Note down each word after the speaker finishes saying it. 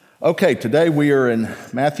Okay, today we are in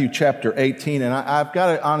Matthew chapter 18, and I've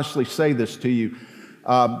got to honestly say this to you.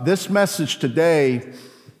 This message today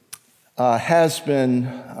has been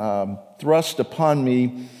thrust upon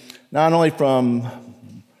me not only from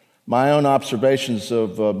my own observations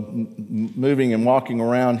of moving and walking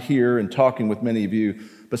around here and talking with many of you,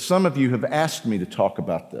 but some of you have asked me to talk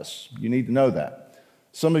about this. You need to know that.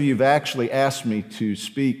 Some of you have actually asked me to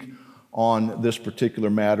speak on this particular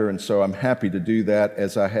matter, and so I'm happy to do that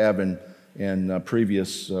as I have in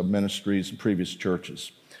previous ministries and previous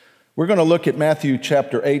churches. We're going to look at Matthew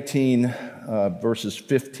chapter 18, verses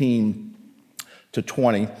 15 to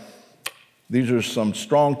 20. These are some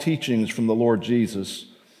strong teachings from the Lord Jesus,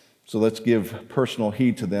 so let's give personal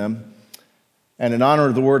heed to them. And in honor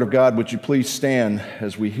of the Word of God, would you please stand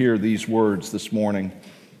as we hear these words this morning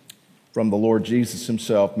from the Lord Jesus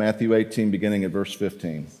himself, Matthew 18, beginning at verse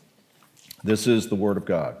 15. This is the Word of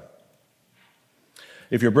God.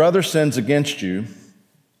 If your brother sins against you,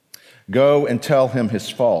 go and tell him his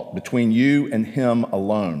fault between you and him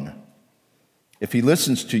alone. If he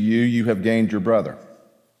listens to you, you have gained your brother.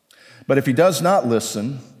 But if he does not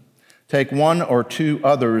listen, take one or two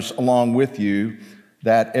others along with you,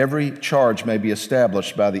 that every charge may be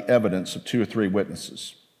established by the evidence of two or three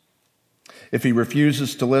witnesses. If he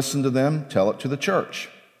refuses to listen to them, tell it to the church.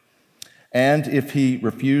 And if he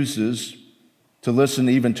refuses to listen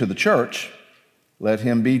even to the church, let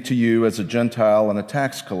him be to you as a Gentile and a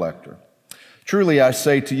tax collector. Truly I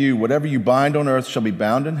say to you, whatever you bind on earth shall be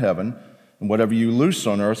bound in heaven, and whatever you loose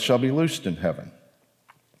on earth shall be loosed in heaven.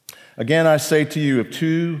 Again, I say to you,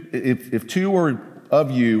 if two of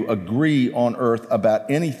you agree on earth about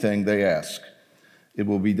anything they ask, it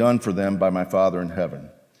will be done for them by my Father in heaven.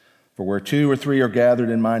 For where two or three are gathered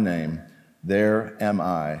in my name, there am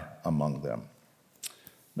I among them.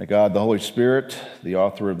 May God, the Holy Spirit, the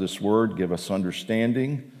author of this word, give us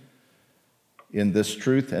understanding in this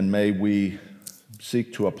truth, and may we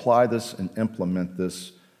seek to apply this and implement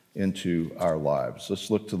this into our lives. Let's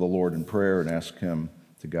look to the Lord in prayer and ask him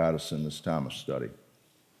to guide us in this time of study.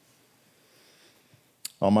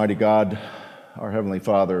 Almighty God, our Heavenly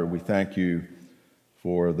Father, we thank you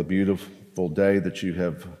for the beautiful day that you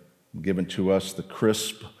have given to us, the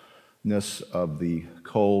crispness of the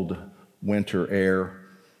cold winter air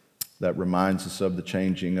that reminds us of the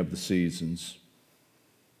changing of the seasons.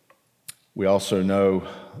 We also know,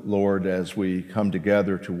 Lord, as we come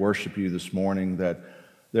together to worship you this morning, that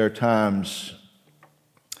there are times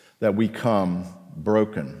that we come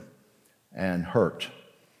broken and hurt.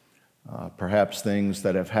 Perhaps things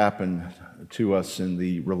that have happened to us in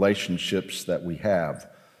the relationships that we have,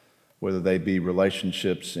 whether they be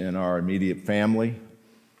relationships in our immediate family,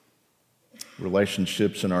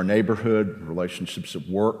 relationships in our neighborhood, relationships at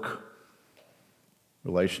work,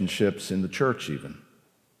 relationships in the church even.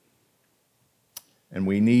 And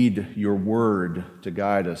we need your word to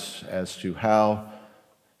guide us as to how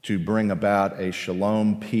to bring about a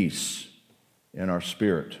shalom peace in our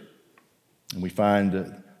spirit. And we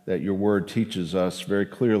find that your word teaches us very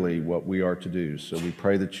clearly what we are to do. So we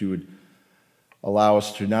pray that you would allow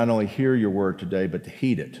us to not only hear your word today, but to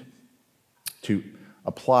heed it, to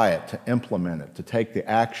apply it, to implement it, to take the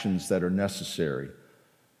actions that are necessary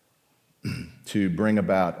to bring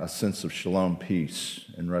about a sense of shalom, peace,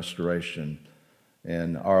 and restoration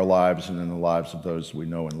in our lives and in the lives of those we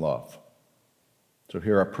know and love. So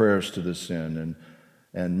hear our prayers to this end,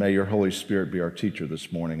 and may your Holy Spirit be our teacher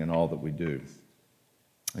this morning in all that we do.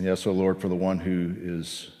 And yes, O Lord, for the one who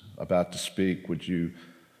is about to speak, would you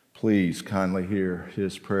please kindly hear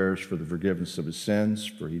his prayers for the forgiveness of his sins,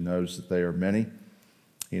 for he knows that they are many.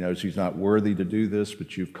 He knows he's not worthy to do this,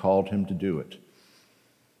 but you've called him to do it.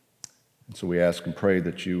 And so we ask and pray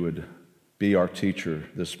that you would be our teacher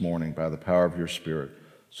this morning by the power of your Spirit,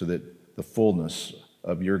 so that the fullness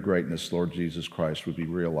of your greatness, Lord Jesus Christ, would be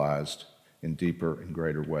realized in deeper and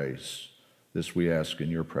greater ways. This we ask in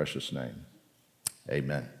your precious name.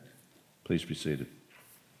 Amen. Please be seated.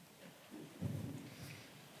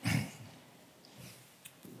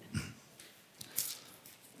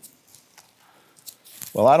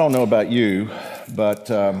 Well, I don't know about you, but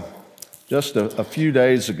just a few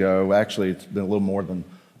days ago, actually it's been a little more than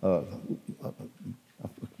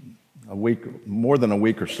a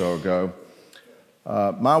week or so ago,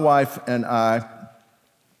 my wife and I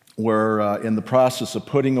were in the process of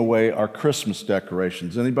putting away our Christmas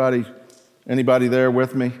decorations. Anybody there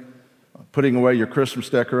with me? Putting away your Christmas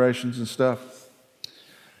decorations and stuff?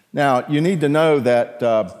 Now, you need to know that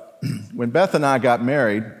when Beth and I got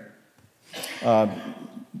married,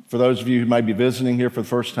 for those of you who might be visiting here for the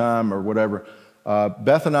first time or whatever,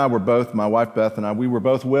 Beth and I were both, my wife Beth and I, we were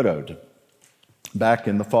both widowed. back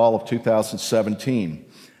in the fall of 2017.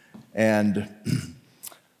 And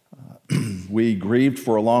we grieved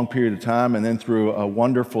for a long period of time, and then through a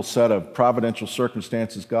wonderful set of providential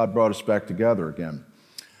circumstances, God brought us back together again.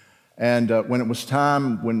 And when it was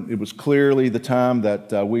clearly the time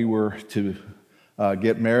that we were to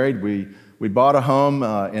get married, we bought a home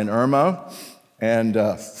in Irmo, and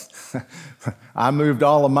I moved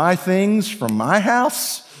all of my things from my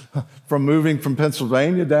house, from moving from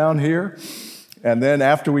Pennsylvania down here. And then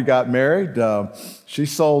after we got married, she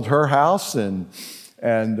sold her house, and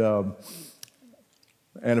a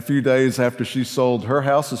few days after she sold her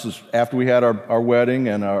house, this is after we had our wedding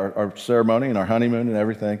and our ceremony and our honeymoon and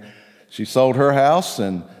everything, she sold her house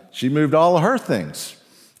and she moved all of her things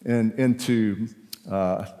into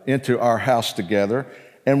our house together.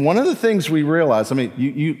 And one of the things we realized,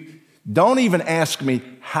 you don't even ask me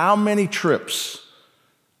how many trips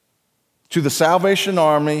to the Salvation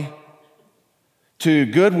Army, to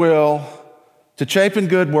Goodwill, to Chapin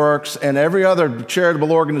Good Works, and every other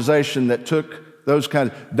charitable organization that took those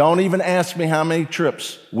kinds. Don't even ask me how many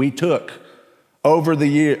trips we took over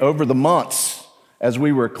the months as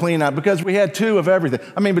we were clean out, because we had two of everything.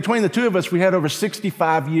 Between the two of us, we had over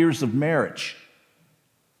 65 years of marriage.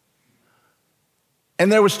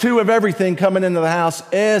 And there was two of everything coming into the house,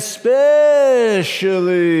 especially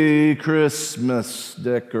Christmas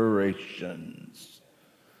decorations.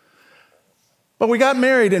 But we got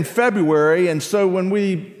married in February, and so when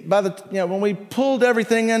we pulled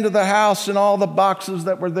everything into the house and all the boxes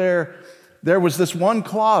that were there, there was this one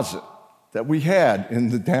closet that we had in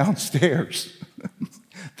the downstairs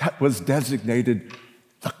that was designated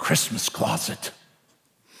the Christmas closet.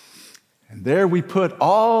 And there we put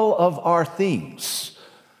all of our themes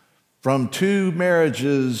from two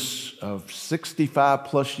marriages of 65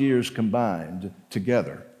 plus years combined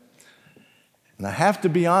together. And I have to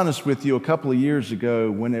be honest with you, a couple of years ago,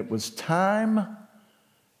 when it was time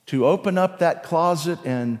to open up that closet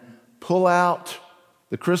and pull out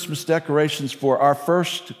the Christmas decorations for our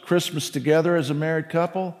first Christmas together as a married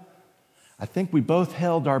couple, I think we both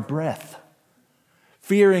held our breath,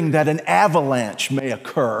 fearing that an avalanche may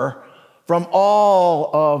occur from all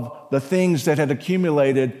of the things that had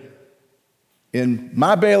accumulated in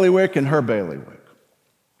my bailiwick and her bailiwick.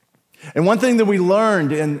 And one thing that we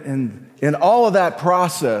learned in all of that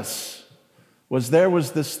process was there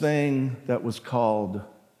was this thing that was called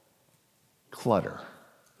clutter.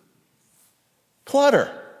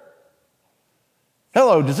 Clutter.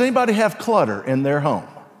 Hello, does anybody have clutter in their home?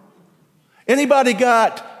 Anybody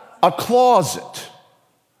got a closet,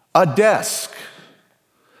 a desk,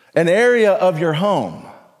 an area of your home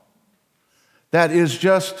that is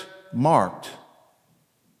just marked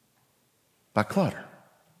by clutter?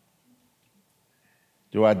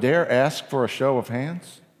 Do I dare ask for a show of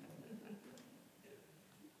hands?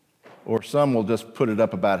 Or some will just put it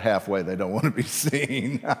up about halfway. They don't want to be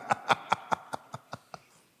seen.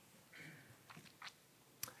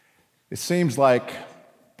 It seems like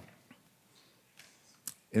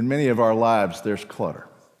in many of our lives there's clutter.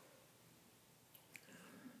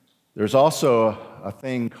 There's also a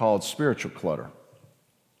thing called spiritual clutter.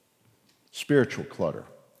 Spiritual clutter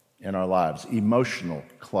in our lives, emotional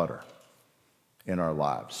clutter in our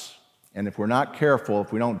lives. And if we're not careful,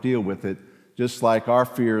 if we don't deal with it, just like our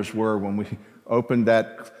fears were when we opened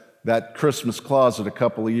that Christmas closet a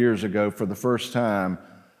couple of years ago for the first time,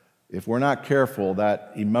 if we're not careful,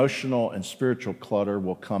 that emotional and spiritual clutter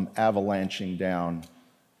will come avalanching down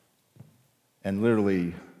and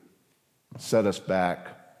literally set us back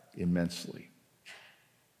immensely.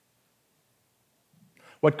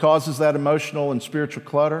 What causes that emotional and spiritual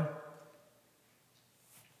clutter?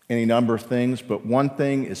 Any number of things, but one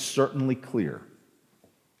thing is certainly clear: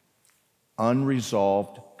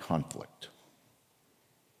 unresolved conflict.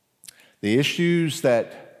 The issues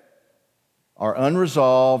that are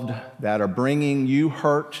unresolved, that are bringing you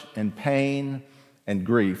hurt and pain and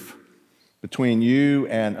grief between you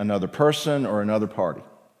and another person or another party.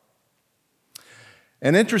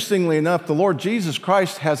 And interestingly enough, the Lord Jesus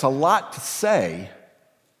Christ has a lot to say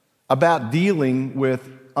about dealing with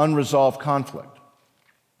unresolved conflict.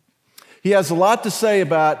 He has a lot to say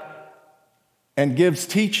about and gives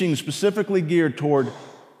teaching specifically geared toward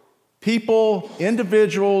people,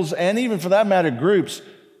 individuals, and even for that matter, groups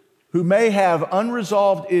who may have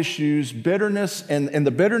unresolved issues, bitterness, and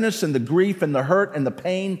the bitterness and the grief and the hurt and the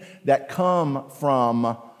pain that come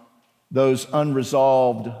from those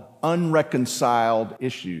unresolved, unreconciled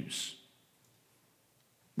issues.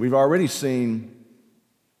 We've already seen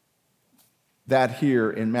that here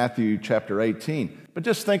in Matthew chapter 18. But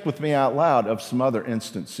just think with me out loud of some other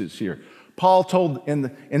instances here. Paul told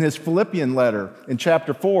in his Philippian letter in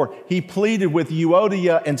chapter 4, he pleaded with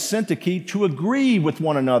Euodia and Syntyche to agree with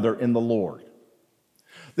one another in the Lord.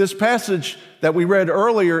 This passage that we read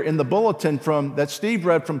earlier in the bulletin that Steve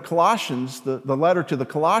read from Colossians, the letter to the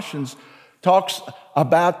Colossians, talks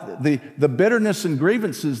about the bitterness and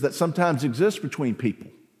grievances that sometimes exist between people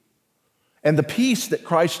and the peace that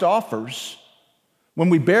Christ offers when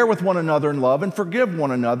we bear with one another in love and forgive one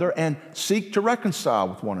another and seek to reconcile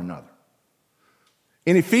with one another.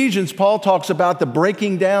 In Ephesians, Paul talks about the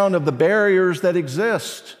breaking down of the barriers that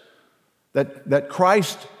exist, that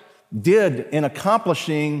Christ did in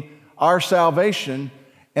accomplishing our salvation,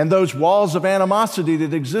 and those walls of animosity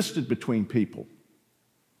that existed between people.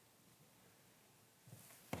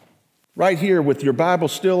 Right here, with your Bible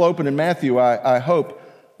still open in Matthew, I hope,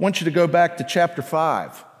 I want you to go back to chapter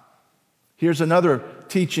 5. Here's another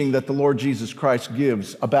teaching that the Lord Jesus Christ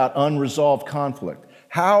gives about unresolved conflict.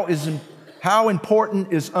 How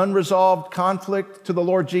important is unresolved conflict to the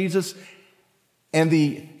Lord Jesus and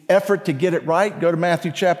the effort to get it right? Go to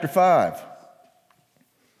Matthew chapter 5.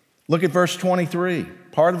 Look at verse 23,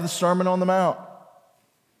 part of the Sermon on the Mount.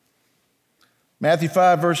 Matthew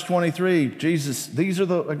 5, verse 23, Jesus, these are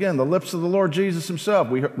the lips of the Lord Jesus himself.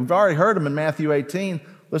 We've already heard him in Matthew 18.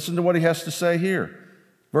 Listen to what he has to say here.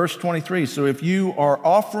 Verse 23, so if you are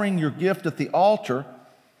offering your gift at the altar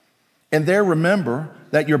and there remember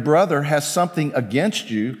that your brother has something against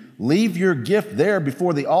you, leave your gift there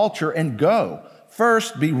before the altar and go.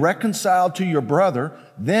 First, be reconciled to your brother,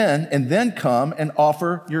 then come and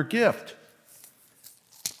offer your gift.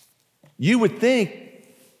 You would think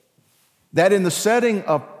that in the setting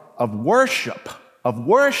of worship,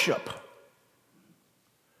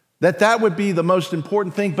 that would be the most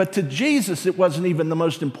important thing, but to Jesus it wasn't even the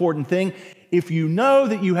most important thing if you know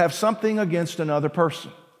that you have something against another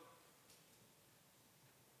person.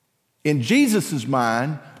 In Jesus'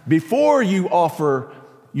 mind, before you offer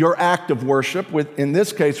your act of worship, in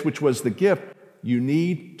this case, which was the gift, you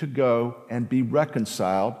need to go and be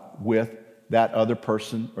reconciled with that other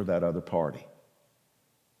person or that other party.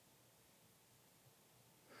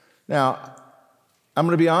 Now, I'm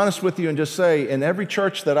going to be honest with you and just say, in every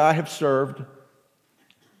church that I have served,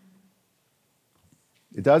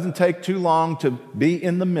 it doesn't take too long to be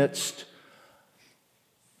in the midst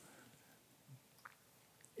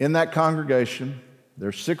in that congregation.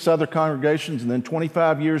 There's 6 other congregations, and then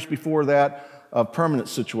 25 years before that of permanent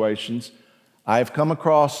situations. I have come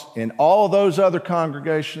across in all of those other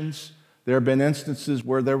congregations, there have been instances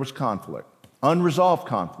where there was conflict, unresolved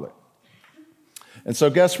conflict. And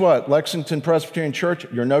so guess what? Lexington Presbyterian Church,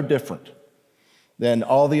 you're no different than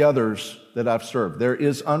all the others that I've served. There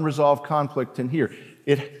is unresolved conflict in here.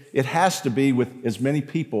 It has to be with as many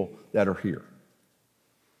people that are here.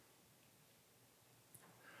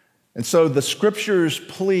 And so the Scriptures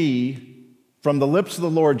plea from the lips of the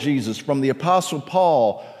Lord Jesus, from the Apostle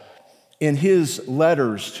Paul in his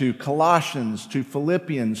letters to Colossians, to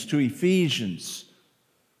Philippians, to Ephesians,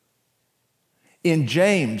 in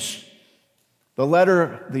James,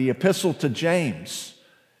 the epistle to James.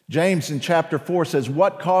 James in chapter 4 says,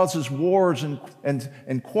 what causes wars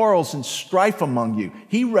and quarrels and strife among you?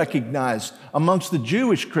 He recognized amongst the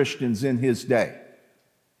Jewish Christians in his day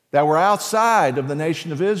that were outside of the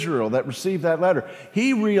nation of Israel that received that letter.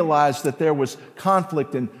 He realized that there was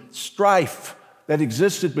conflict and strife that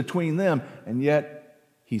existed between them, and yet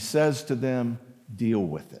he says to them, deal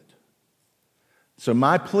with it. So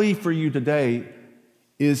my plea for you today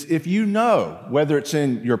is, if you know, whether it's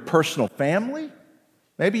in your personal family,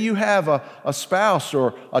 maybe you have a spouse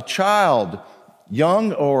or a child,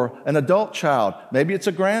 young or an adult child, maybe it's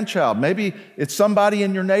a grandchild, maybe it's somebody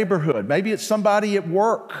in your neighborhood, maybe it's somebody at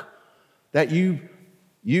that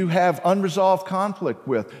you have unresolved conflict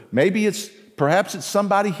with, perhaps it's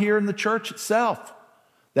somebody here in the church itself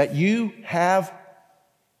that you have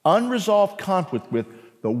unresolved conflict with.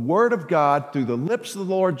 The Word of God, through the lips of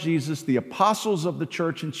the Lord Jesus, the apostles of the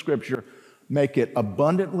church in Scripture, make it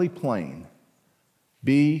abundantly plain.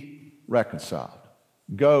 Be reconciled.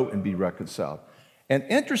 Go and be reconciled. And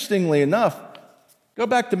interestingly enough, go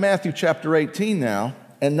back to Matthew chapter 18 now,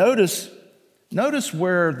 and notice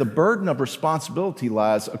where the burden of responsibility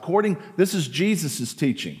lies. This is Jesus'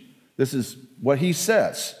 teaching. This is what he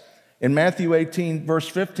says in Matthew 18, verse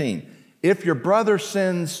 15. If your brother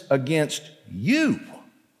sins against you,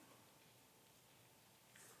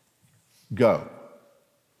 go.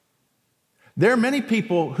 There are many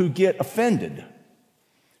people who get offended,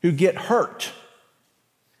 who get hurt,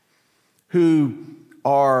 who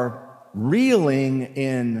are reeling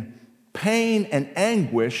in pain and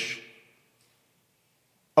anguish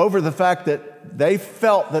over the fact that they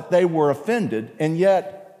felt that they were offended, and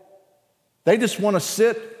yet they just want to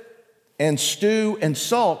sit and stew and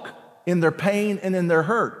sulk in their pain and in their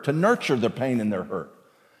hurt, to nurture their pain and their hurt.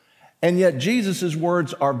 And yet Jesus'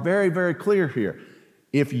 words are very, very clear here.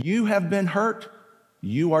 If you have been hurt,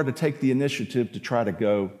 you are to take the initiative to try to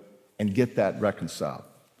go and get that reconciled.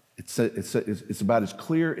 It's about as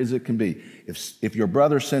clear as it can be. If your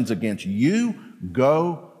brother sins against you,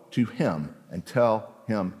 go to him and tell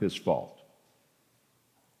him his fault.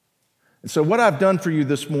 And so what I've done for you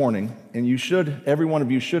this morning, and every one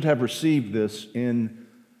of you should have received this in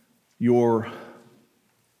your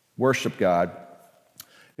worship guide,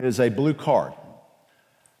 is a blue card.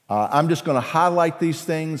 I'm just going to highlight these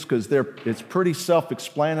things because it's pretty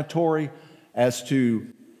self-explanatory as to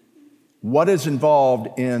what is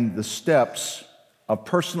involved in the steps of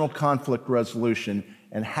personal conflict resolution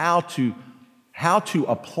and how to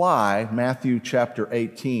apply Matthew chapter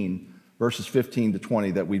 18, verses 15 to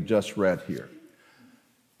 20 that we've just read here.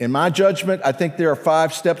 In my judgment, I think there are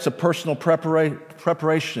 5 steps of personal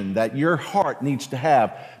preparation that your heart needs to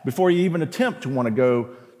have before you even attempt to want to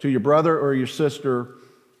go to your brother or your sister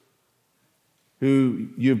who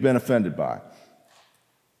you've been offended by.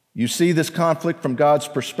 You see this conflict from God's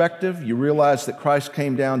perspective. You realize that Christ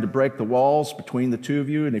came down to break the walls between the two of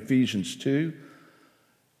you in Ephesians 2.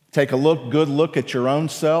 Take a good look at your own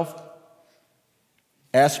self.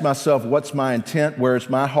 Ask myself, what's my intent? Where's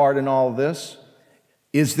my heart in all of this?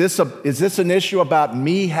 Is this an issue about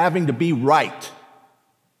me having to be right?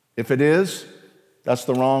 If it is, that's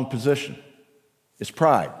the wrong position. It's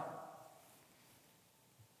pride.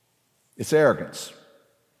 It's arrogance.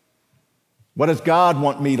 What does God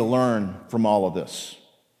want me to learn from all of this?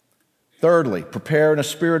 Thirdly, prepare in a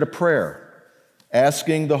spirit of prayer,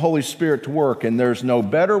 asking the Holy Spirit to work. And there's no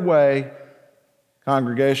better way,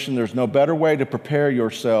 congregation, there's no better way to prepare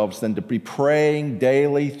yourselves than to be praying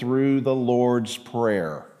daily through the Lord's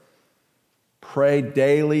Prayer. Pray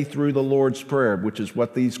daily through the Lord's Prayer, which is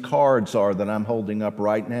what these cards are that I'm holding up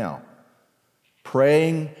right now.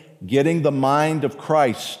 Praying, getting the mind of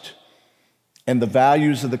Christ and the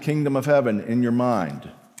values of the kingdom of heaven in your mind.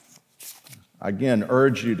 I again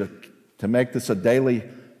urge you to make this a daily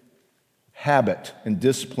habit and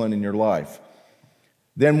discipline in your life.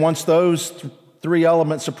 Then once those 3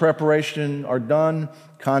 elements of preparation are done,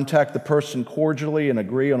 contact the person cordially and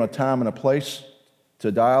agree on a time and a place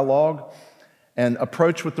to dialogue, and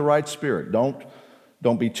approach with the right spirit.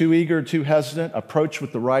 Don't be too eager, too hesitant. Approach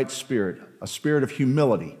with the right spirit, a spirit of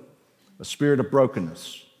humility, a spirit of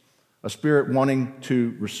brokenness, a spirit wanting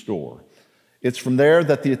to restore. It's from there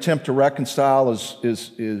that the attempt to reconcile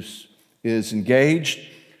is engaged,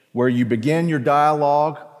 where you begin your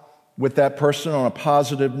dialogue with that person on a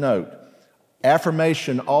positive note.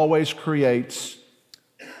 Affirmation always creates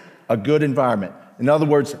a good environment. In other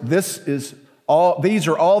words, these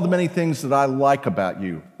are all the many things that I like about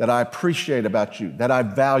you, that I appreciate about you, that I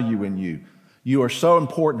value in you. You are so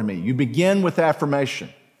important to me. You begin with affirmation.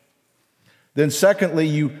 Then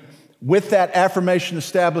secondly, with that affirmation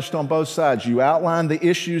established on both sides, you outline the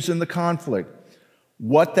issues in the conflict,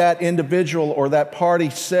 what that individual or that party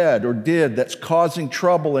said or did that's causing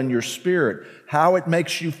trouble in your spirit, how it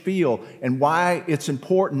makes you feel, and why it's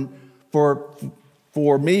important for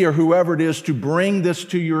me or whoever it is to bring this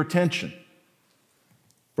to your attention.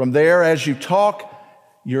 From there, as you talk,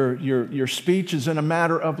 your speech is in a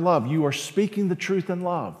matter of love. You are speaking the truth in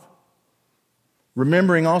love.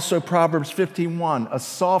 Remembering also Proverbs 15:1, a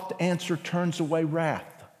soft answer turns away wrath.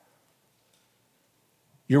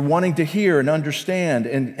 You're wanting to hear and understand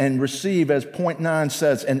and receive, as point 9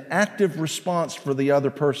 says, an active response for the other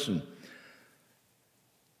person.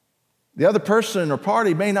 The other person or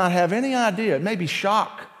party may not have any idea. It may be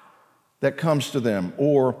shock that comes to them,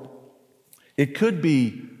 or it could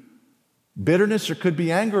be bitterness, or could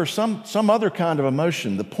be anger, or some other kind of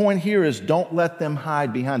emotion. The point here is don't let them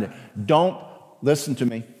hide behind it. Listen to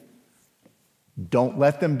me. Don't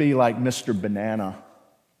let them be like Mr. Banana,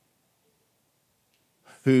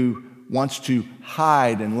 who wants to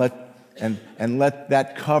hide and let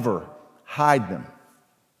that cover hide them.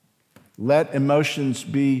 Let emotions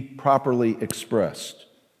be properly expressed.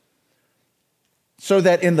 So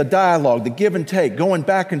that in the dialogue, the give and take, going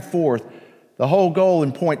back and forth, the whole goal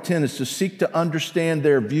in point 10 is to seek to understand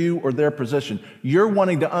their view or their position. You're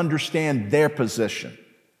wanting to understand their position,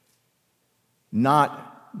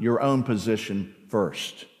 not your own position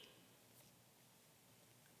first.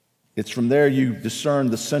 It's from there you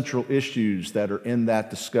discern the central issues that are in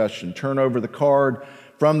that discussion. Turn over the card.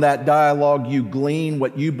 From that dialogue, you glean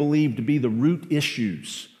what you believe to be the root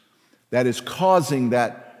issues that is causing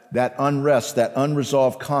that that unrest, that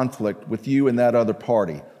unresolved conflict with you and that other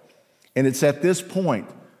party. And it's at this point,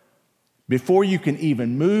 before you can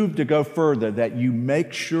even move to go further, that you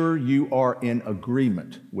make sure you are in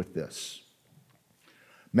agreement with this.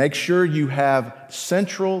 Make sure you have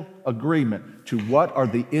central agreement to what are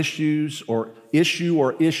the issues or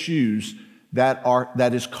issues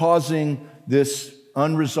that is causing this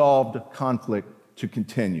unresolved conflict to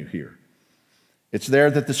continue here. It's there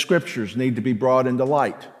that the scriptures need to be brought into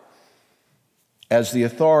light as the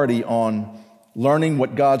authority on learning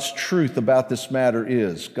what God's truth about this matter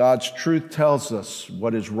is. God's truth tells us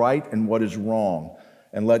what is right and what is wrong,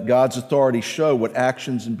 and let God's authority show what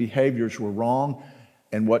actions and behaviors were wrong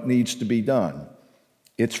and what needs to be done.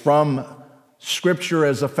 It's from Scripture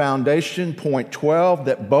as a foundation, point 12,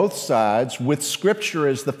 that both sides, with Scripture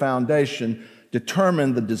as the foundation,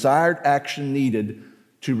 determine the desired action needed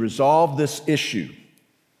to resolve this issue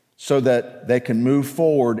so that they can move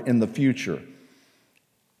forward in the future.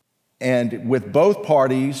 And with both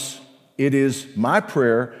parties, it is my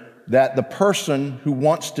prayer that the person who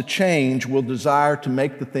wants to change will desire to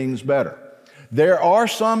make the things better. There are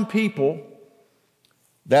some people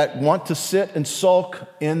that want to sit and sulk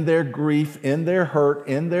in their grief, in their hurt,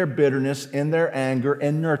 in their bitterness, in their anger,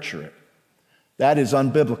 and nurture it. That is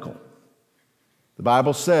unbiblical. The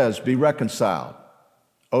Bible says, be reconciled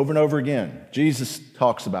over and over again. Jesus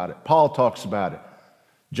talks about it. Paul talks about it.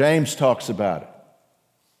 James talks about it.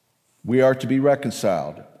 We are to be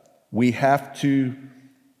reconciled. We have to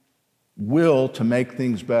will to make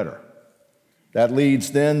things better. That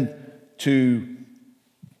leads then to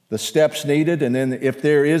the steps needed, and then if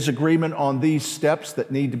there is agreement on these steps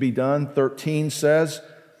that need to be done, 13 says,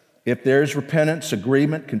 if there's repentance,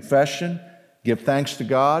 agreement, confession, give thanks to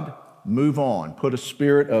God, move on. Put a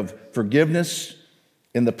spirit of forgiveness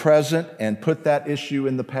in the present and put that issue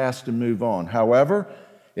in the past and move on. However,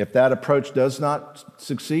 if that approach does not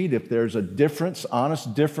succeed, if there's a difference,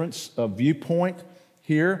 honest difference of viewpoint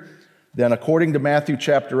here, then according to Matthew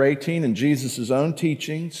chapter 18 and Jesus' own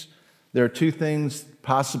teachings, there are two things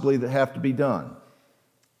possibly that have to be done.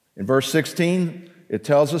 In verse 16, it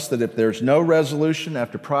tells us that if there's no resolution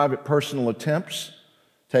after private personal attempts,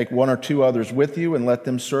 take one or two others with you and let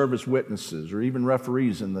them serve as witnesses or even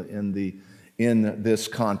referees in this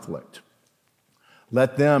conflict.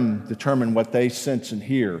 Let them determine what they sense and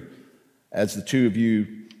hear as the two of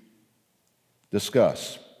you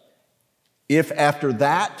discuss. If after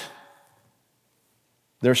that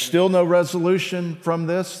there's still no resolution from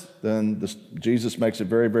this, then Jesus makes it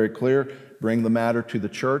very, very clear. Bring the matter to the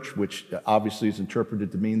church, which obviously is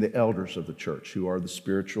interpreted to mean the elders of the church, who are the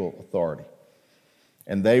spiritual authority.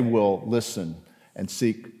 And they will listen and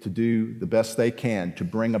seek to do the best they can to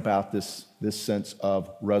bring about this sense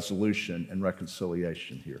of resolution and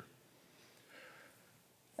reconciliation here.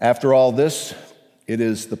 After all this, it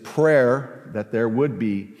is the prayer that there would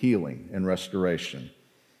be healing and restoration.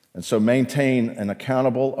 And so maintain an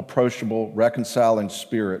accountable, approachable, reconciling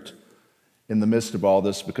spirit in the midst of all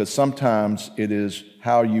this, because sometimes it is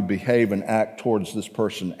how you behave and act towards this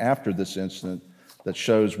person after this incident that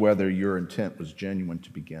shows whether your intent was genuine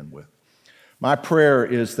to begin with. My prayer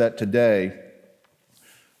is that today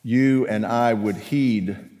you and I would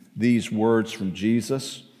heed these words from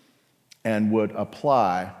Jesus and would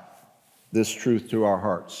apply this truth to our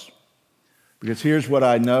hearts. Because here's what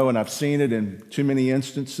I know, and I've seen it in too many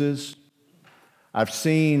instances. I've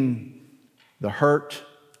seen the hurt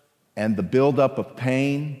and the buildup of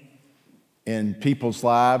pain in people's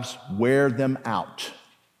lives wear them out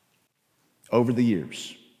over the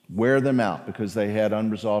years. Wear them out because they had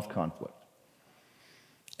unresolved conflict.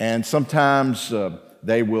 And sometimes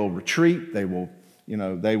they will retreat. They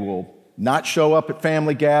will not show up at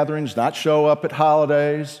family gatherings, not show up at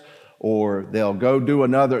holidays, or they'll go do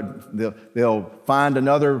they'll find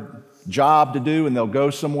another job to do and they'll go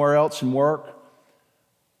somewhere else and work.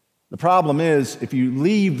 The problem is, if you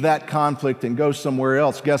leave that conflict and go somewhere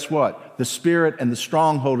else, guess what? The spirit and the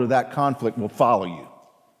stronghold of that conflict will follow you.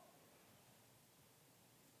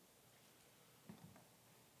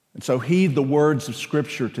 And so heed the words of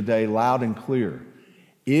Scripture today loud and clear.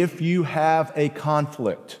 If you have a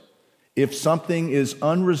conflict, if something is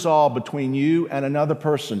unresolved between you and another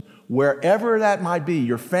person, wherever that might be,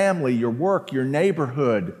 your family, your work, your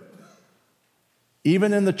neighborhood,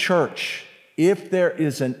 even in the church, if there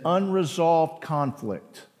is an unresolved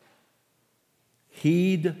conflict,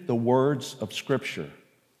 heed the words of Scripture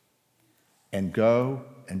and go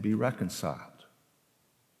and be reconciled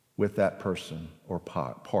with that person or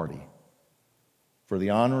party for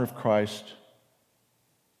the honor of Christ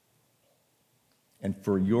and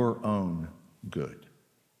for your own good.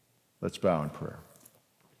 Let's bow in prayer.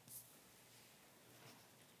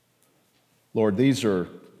 Lord, these are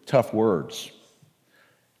tough words.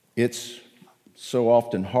 It's so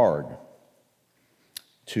often hard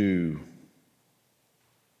to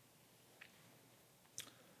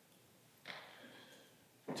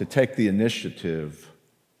take the initiative,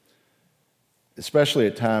 especially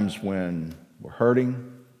at times when we're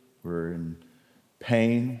hurting, we're in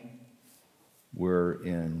pain, we're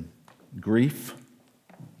in grief,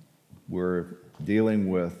 we're dealing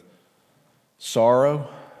with sorrow,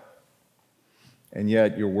 and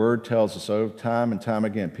yet your word tells us over time and time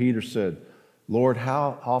again. Peter said, Lord,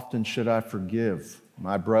 how often should I forgive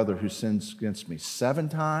my brother who sins against me? 7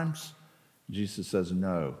 times? Jesus says,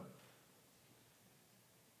 no.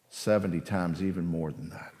 70 times, even more than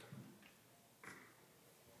that.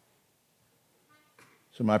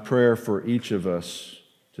 So my prayer for each of us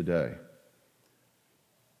today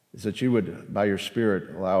is that you would, by your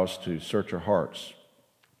Spirit, allow us to search our hearts.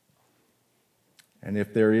 And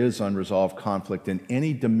if there is unresolved conflict in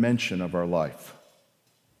any dimension of our life,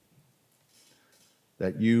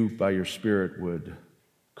 that you, by your Spirit, would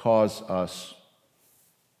cause us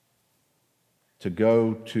to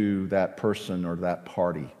go to that person or that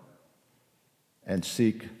party and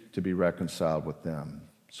seek to be reconciled with them,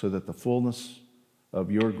 so that the fullness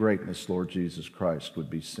of your greatness, Lord Jesus Christ, would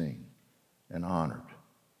be seen and honored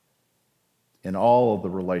in all of the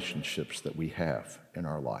relationships that we have in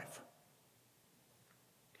our life.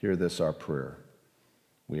 Hear this, our prayer.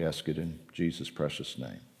 We ask it in Jesus' precious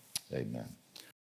name. Amen.